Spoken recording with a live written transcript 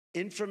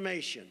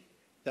information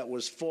that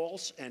was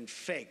false and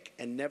fake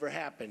and never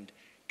happened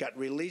got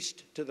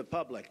released to the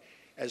public.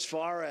 As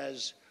far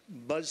as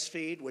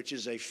Buzzfeed, which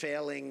is a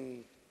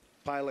failing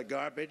pile of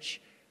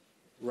garbage,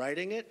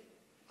 writing it,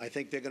 I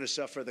think they're going to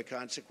suffer the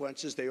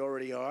consequences. They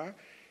already are.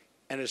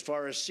 And as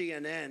far as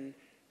CNN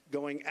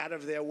going out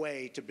of their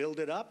way to build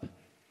it up,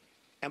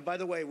 and by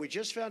the way, we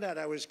just found out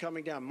I was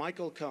coming down.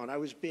 Michael Cohen,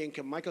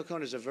 Michael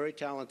Cohen is a very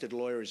talented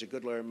lawyer. He's a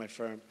good lawyer in my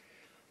firm.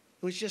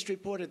 It was just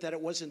reported that it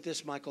wasn't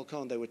this Michael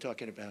Cohen they were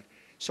talking about.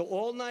 So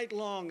all night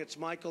long, it's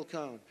Michael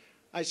Cohen.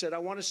 I said, I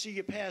want to see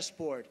your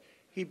passport.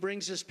 He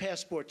brings his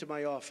passport to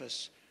my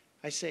office.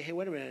 I say, hey,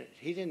 wait a minute.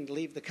 He didn't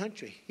leave the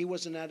country. He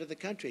wasn't out of the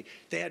country.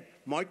 They had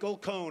Michael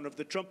Cohen of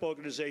the Trump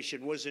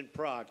Organization was in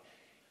Prague.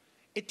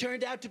 It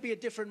turned out to be a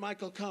different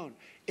Michael Cohen.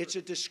 It's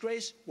a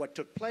disgrace what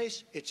took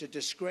place. It's a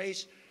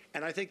disgrace.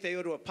 And I think they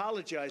ought to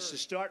apologize to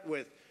start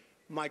with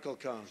Michael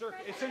Cohen. Sir,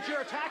 since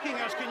you're attacking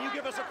us, can you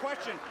give us a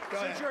question? Go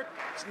ahead.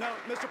 No,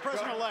 Mr.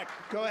 President-elect.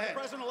 Go ahead. Mr.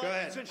 President-elect, Go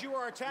ahead. since you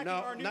are attacking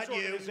our news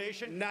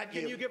organization,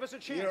 can you give us a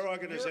chance? Your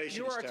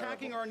organization You are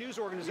attacking our news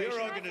organization.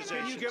 Your organization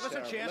Can you give us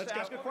a chance to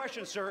ask a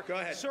question, sir? Go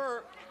ahead.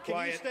 Sir,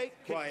 can you state,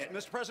 Quiet.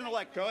 Mr.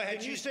 President-elect, go ahead.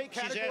 Can you state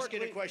She's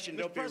asking a question.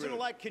 Don't Mr. be rude.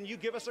 President-elect, can you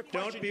give us a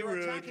question? Don't be You're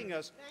rude. attacking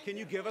us. Can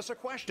you give us a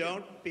question?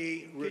 Don't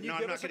be rude. No,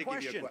 I'm not going to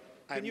give you a question.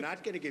 I'm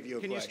not going to give you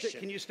a question.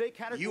 Can you state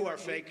categorically? You are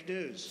fake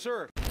news.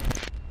 Sir.